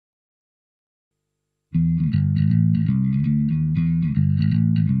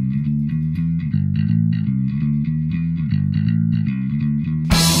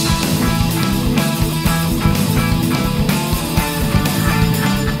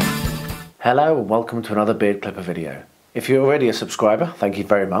Hello and welcome to another Beard Clipper video. If you're already a subscriber, thank you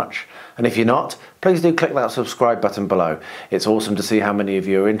very much. And if you're not, please do click that subscribe button below. It's awesome to see how many of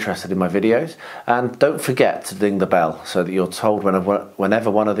you are interested in my videos. And don't forget to ding the bell so that you're told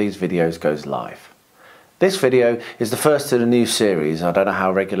whenever one of these videos goes live. This video is the first in a new series. I don't know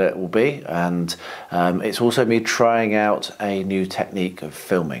how regular it will be, and it's also me trying out a new technique of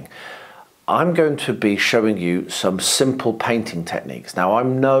filming. I'm going to be showing you some simple painting techniques. Now,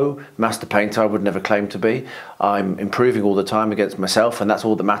 I'm no master painter, I would never claim to be. I'm improving all the time against myself, and that's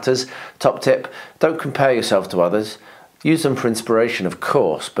all that matters. Top tip, don't compare yourself to others. Use them for inspiration, of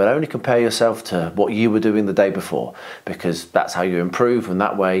course, but only compare yourself to what you were doing the day before, because that's how you improve, and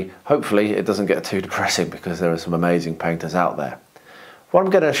that way, hopefully, it doesn't get too depressing because there are some amazing painters out there. What I'm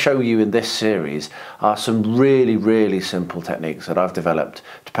going to show you in this series are some really simple techniques that I've developed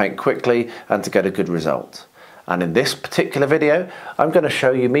to paint quickly and to get a good result. And in this particular video, I'm going to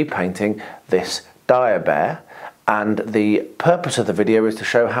show you me painting this dire bear, and the purpose of the video is to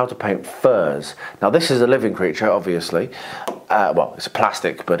show how to paint furs. Now, this is a living creature, obviously. Well, it's a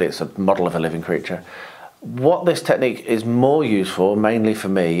plastic, but it's a model of a living creature. What this technique is more used for, mainly for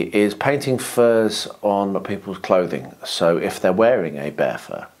me, is painting furs on people's clothing. So if they're wearing a bear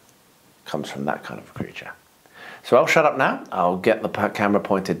fur, it comes from that kind of creature. So I'll shut up now, I'll get the camera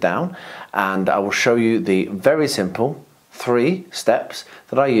pointed down, and I will show you the very simple 3 steps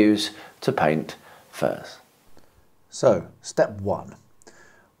that I use to paint furs. So, step 1.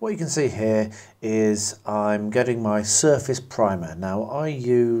 What you can see here is I'm getting my surface primer. Now, I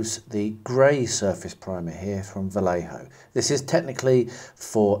use the grey surface primer here from Vallejo. This is technically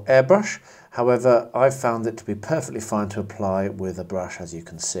for airbrush, however I've found it to be perfectly fine to apply with a brush, as you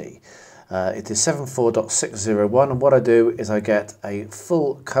can see. It is 74.601, and what I do is I get a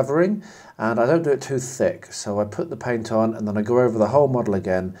full covering, and I don't do it too thick, so I put the paint on and then I go over the whole model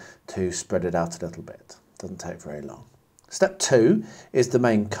again to spread it out a little bit. Doesn't take very long. Step 2 is the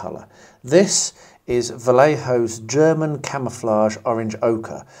main colour. This is Vallejo's German Camoflage Orange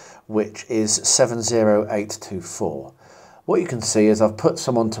Ochre, which is 70824. What you can see is I've put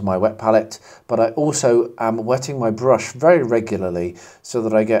some onto my wet palette, but I also am wetting my brush very regularly so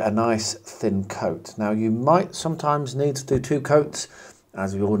that I get a nice thin coat. Now, you might sometimes need to do 2 coats,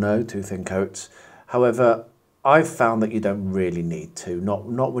 as we all know, 2 thin coats. However, I've found that you don't really need to, not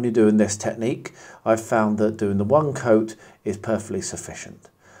when you're doing this technique. I've found that doing the 1 coat is perfectly sufficient.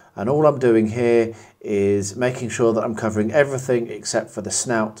 And all I'm doing here is making sure that I'm covering everything except for the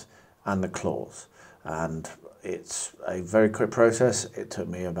snout and the claws. And it's a very quick process. It took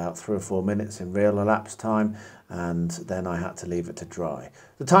me about 3 or 4 minutes in real elapsed time, and then I had to leave it to dry.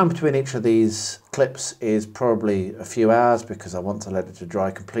 The time between each of these clips is probably a few hours because I want to let it to dry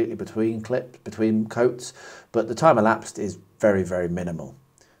completely between coats, but the time elapsed is very minimal.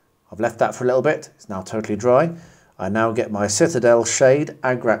 I've left that for a little bit. It's now totally dry. I now get my Citadel shade,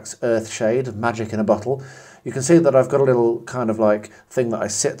 Agrax Earthshade, magic in a bottle. You can see that I've got a little kind of like thing that I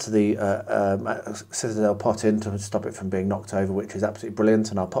sit the Citadel pot in to stop it from being knocked over, which is absolutely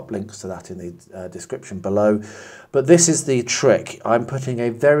brilliant, and I'll pop links to that in the description below. But this is the trick. I'm putting a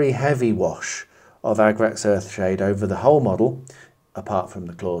very heavy wash of Agrax Earthshade over the whole model, apart from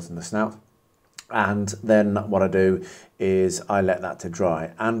the claws and the snout. And then what I do is I let that to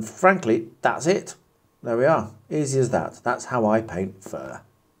dry. And frankly, that's it. There we are. Easy as that. That's how I paint fur.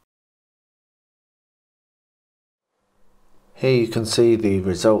 Here you can see the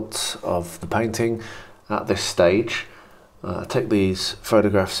results of the painting at this stage. I take these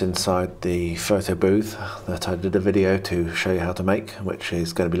photographs inside the photo booth that I did a video to show you how to make, which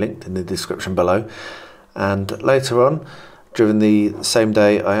is going to be linked in the description below. And later on, during the same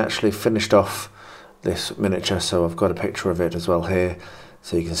day, I actually finished off this miniature, so I've got a picture of it as well here.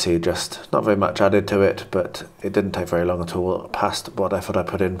 So you can see just not very much added to it, but it didn't take very long at all, past what effort I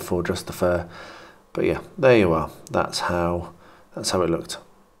put in for just the fur. But yeah, there you are. That's how it looked.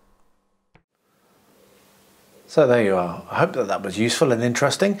 So there you are. I hope that was useful and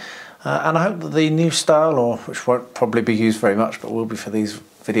interesting, and I hope that the new style, or which won't probably be used very much, but will be for these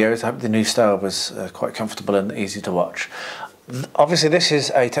videos, I hope the new style was quite comfortable and easy to watch. Obviously, this is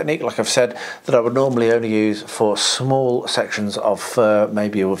a technique, like I've said, that I would normally only use for small sections of fur,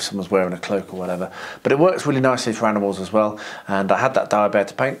 maybe if someone's wearing a cloak or whatever. But it works really nicely for animals as well, and I had that dire bear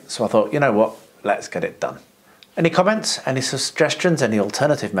to paint, so I thought, you know what, let's get it done. Any comments, any suggestions, any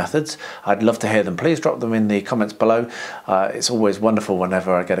alternative methods? I'd love to hear them. Please drop them in the comments below. It's always wonderful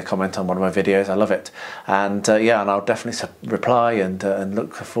whenever I get a comment on one of my videos. I love it. And yeah, and I'll definitely reply and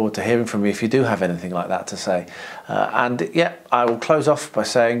look forward to hearing from you if you do have anything like that to say. And yeah, I will close off by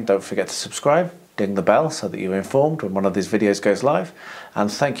saying don't forget to subscribe, ding the bell so that you're informed when one of these videos goes live.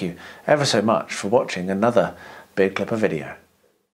 And thank you ever so much for watching another Beard Clipper video.